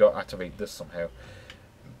sure you got to activate this somehow.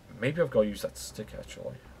 Maybe I've got to use that stick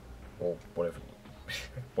actually, or whatever,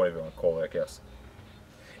 whatever you want to call it. I guess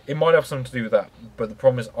it might have something to do with that. But the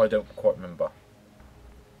problem is I don't quite remember.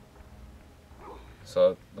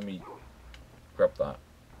 So let me grab that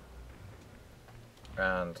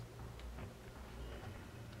and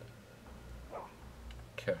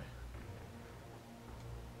okay.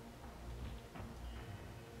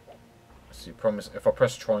 See, the problem is if I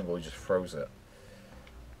press triangle, it just throws it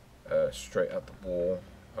straight at the wall.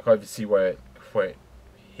 I can't even see where it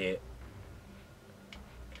hit.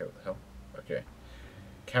 Okay, what the hell? Okay,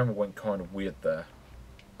 camera went kind of weird there.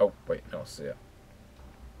 Oh wait, no, I see it.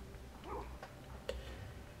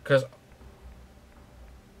 Because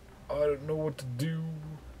I don't know what to do.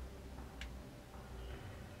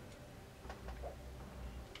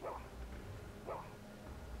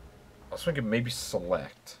 I was thinking maybe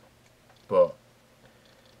select, but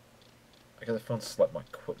I get the phone to select my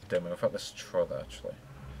quick demo. In fact, let's try that actually.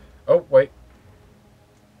 Oh, wait.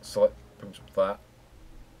 Select brings up that.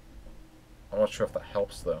 I'm not sure if that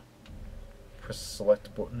helps though. Press the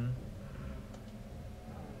select button.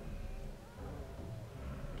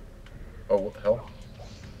 Oh, what the hell?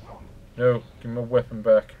 No, give me my weapon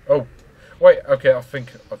back. Oh, wait, okay, I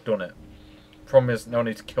think I've done it. Problem is, now I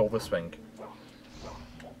need to kill this thing.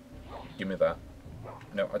 Give me that.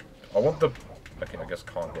 No, I want the... Okay, I guess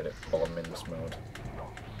I can't get it while I'm in this mode.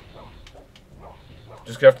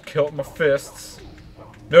 Just gonna have to kill it with my fists.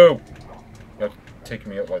 No! You're taking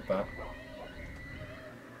me out like that.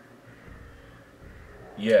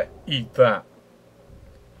 Yeah, eat that.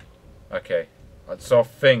 Okay. So I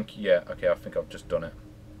think, yeah, okay, I think I've just done it.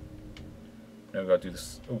 Now we gotta do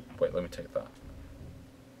this. Oh, wait, let me take that.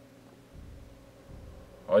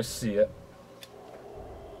 I see it.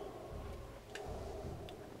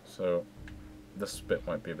 So, this bit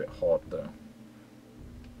might be a bit hard though.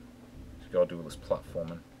 Just gotta do all this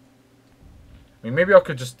platforming. I mean, maybe I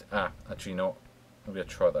could just... actually, you know what? I'm gonna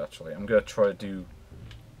try that actually. I'm gonna try to do...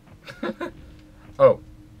 Oh,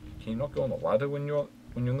 can you not go on the ladder when you're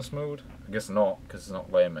in this mode? I guess not, because it's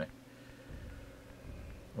not letting me.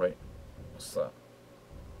 Right, what's that?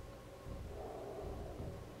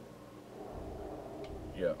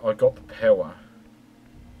 Yeah, I got the power.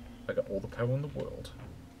 I got all the power in the world.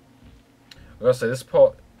 I gotta say, this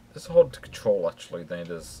part is harder to control actually than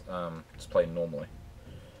it is just playing normally.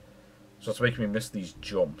 So it's making me miss these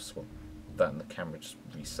jumps. Well, that and the camera just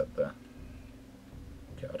reset there.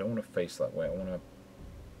 Okay, I don't want to face that way. I want to...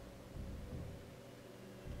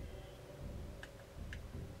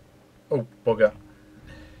 Oh, bugger.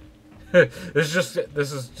 This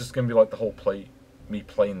is just gonna be like the whole me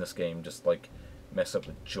playing this game, just like mess up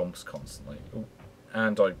with jumps constantly. Ooh,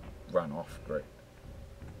 and I ran off. Great.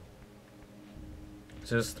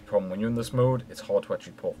 So this is the problem. When you're in this mode, it's hard to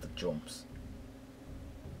actually pull off the jumps.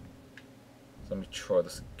 So let me try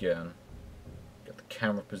this again. Get the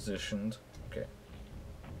camera positioned. Okay.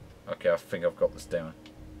 Okay, I think I've got this down.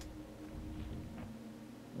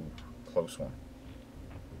 Ooh, close one.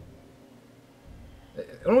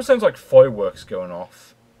 It almost sounds like fireworks going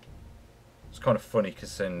off. It's kind of funny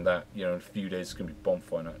considering that, you know, in a few days it's going to be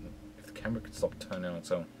bonfire night. And if the camera could stop turning on its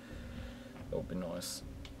own, that would be nice.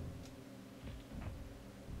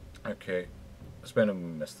 Okay, let's better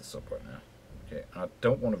mess this up right now. Okay, and I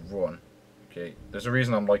don't want to run. Okay, there's a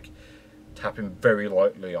reason I'm like tapping very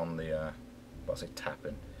lightly on the, well, I say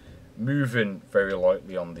tapping, moving very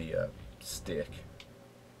lightly on the stick.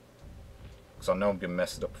 Because I know I'm going to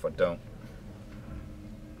mess it up if I don't.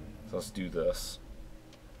 So let's do this.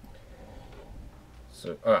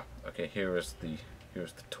 So okay, here's the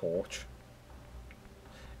torch.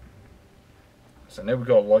 So now we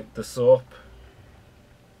gotta light this up.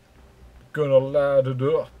 Gonna light it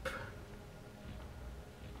up.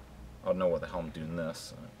 I don't know what the hell I'm doing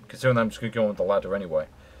this. Considering I'm just gonna go on the ladder anyway.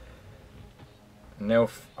 Now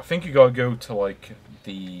I think you gotta go to like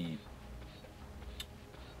the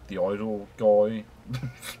idol guy,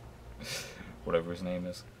 whatever his name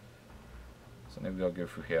is. So maybe we gotta go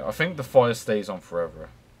through here. I think the fire stays on forever.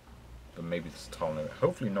 But maybe this time limit.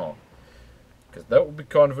 Hopefully not. Because that would be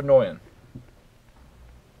kind of annoying.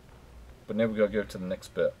 But now we gotta go to the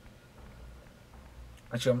next bit.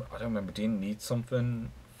 Actually, I don't remember. Do you need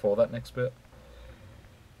something for that next bit?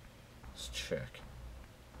 Let's check.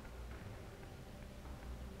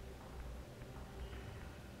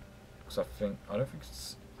 Because I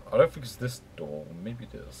don't think it's this door. Maybe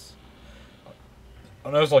it is. I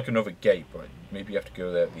know it's like another gate, but maybe you have to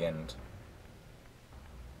go there at the end.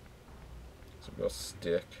 So we've got a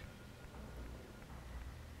stick.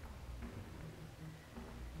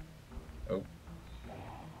 Oh.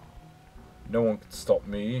 No one can stop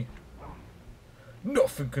me.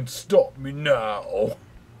 Nothing can stop me now.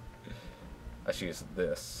 Actually, is it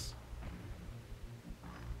this?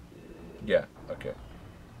 Yeah, okay.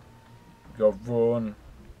 Go run.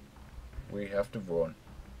 We have to run.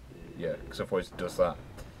 Yeah, because otherwise it does that.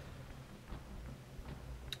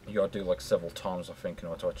 You gotta do like several times, I think, in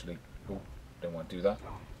order to actually... Oh, don't want to do that.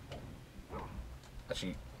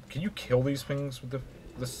 Actually, can you kill these things with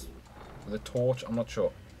the torch? I'm not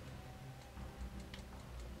sure.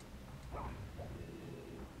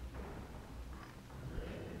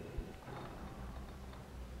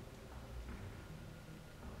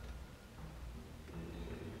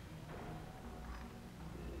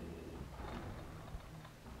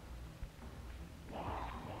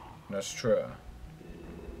 That's true.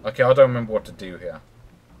 Okay, I don't remember what to do here.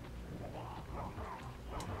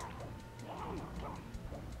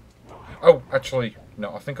 Oh, actually,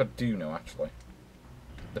 no, I think I do know, actually.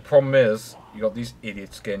 The problem is, you got these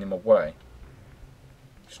idiots getting in my way.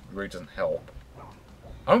 Which really doesn't help.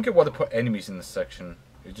 I don't get why they put enemies in this section.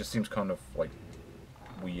 It just seems kind of, like,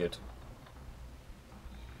 weird.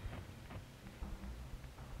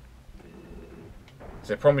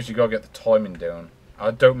 So the problem is you gotta get the timing down. I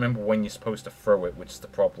don't remember when you're supposed to throw it, which is the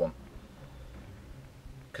problem.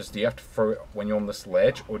 Because do you have to throw it when you're on this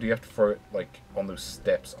ledge, or do you have to throw it, like, on those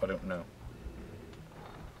steps? I don't know.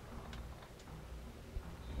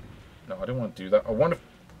 No, I don't want to do that. I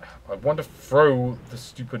want to throw the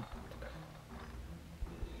stupid...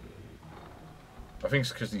 I think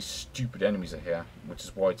it's because these stupid enemies are here, which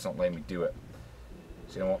is why it's not letting me do it.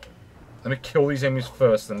 So you know what? Let me kill these enemies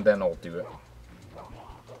first, and then I'll do it.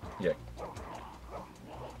 Yeah.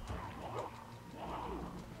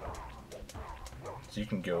 So you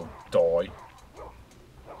can go die.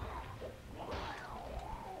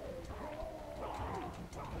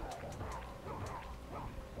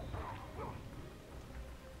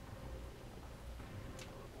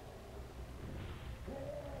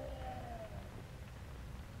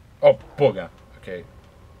 Oh, bugger. Okay.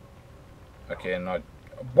 Okay, and I...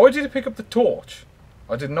 Why did he pick up the torch?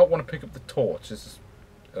 I did not want to pick up the torch. This is...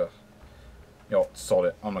 Ugh. You know, sod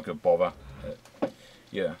it. I'm not going to bother.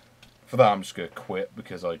 Yeah. For that, I'm just going to quit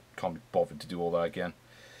because I can't be bothered to do all that again.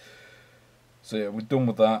 So yeah, we're done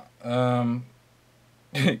with that.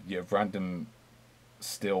 Yeah, random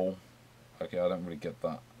still. Okay, I don't really get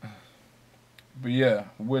that. But yeah,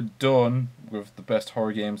 we're done with the best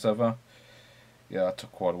horror games ever. Yeah, that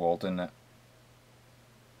took quite a while, didn't it?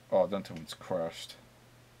 Oh, don't tell me it's crashed.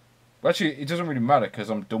 But actually, it doesn't really matter because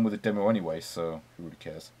I'm done with the demo anyway, so who really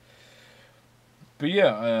cares? But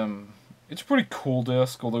yeah, it's a pretty cool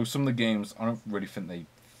disc, although some of the games, I don't really think they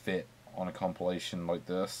fit on a compilation like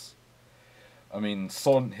this. I mean,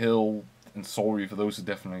 Silent Hill and Soul Reaver, those are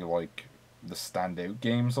definitely like the standout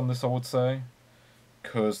games on this, I would say.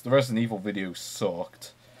 Because the Resident Evil video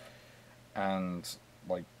sucked. And,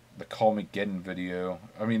 like, the Carmageddon video,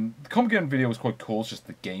 I mean, the Carmageddon video was quite cool, it's just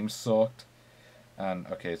the game sucked. And,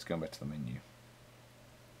 okay, let's go back to the menu.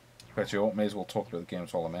 But you know what, may as well talk about the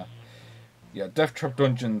games while I'm here. Yeah, Death Trap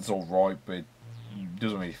Dungeon's alright, but it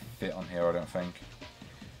doesn't really fit on here, I don't think.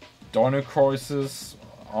 Dino Crisis,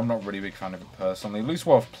 I'm not really a big fan of it personally, at least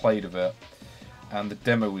what I've played of it. And the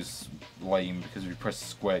demo is lame because if you press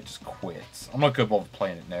square it just quits. I'm not going to bother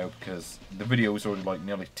playing it now because the video is already like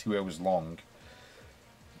nearly 2 hours long.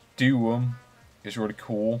 Doom is really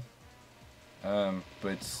cool, but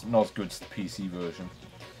it's not as good as the PC version.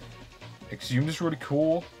 Exhumed is really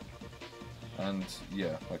cool, and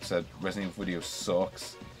yeah, like I said, Resident Evil video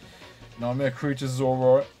sucks. Nightmare Creatures is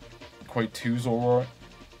alright, Quake 2 is alright,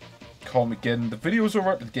 Carmageddon, the video is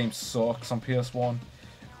alright, but the game sucks on PS1.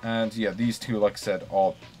 And yeah, these two, like I said,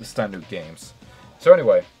 are the standard games. So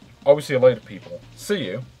anyway, I'll see you later, people. See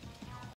you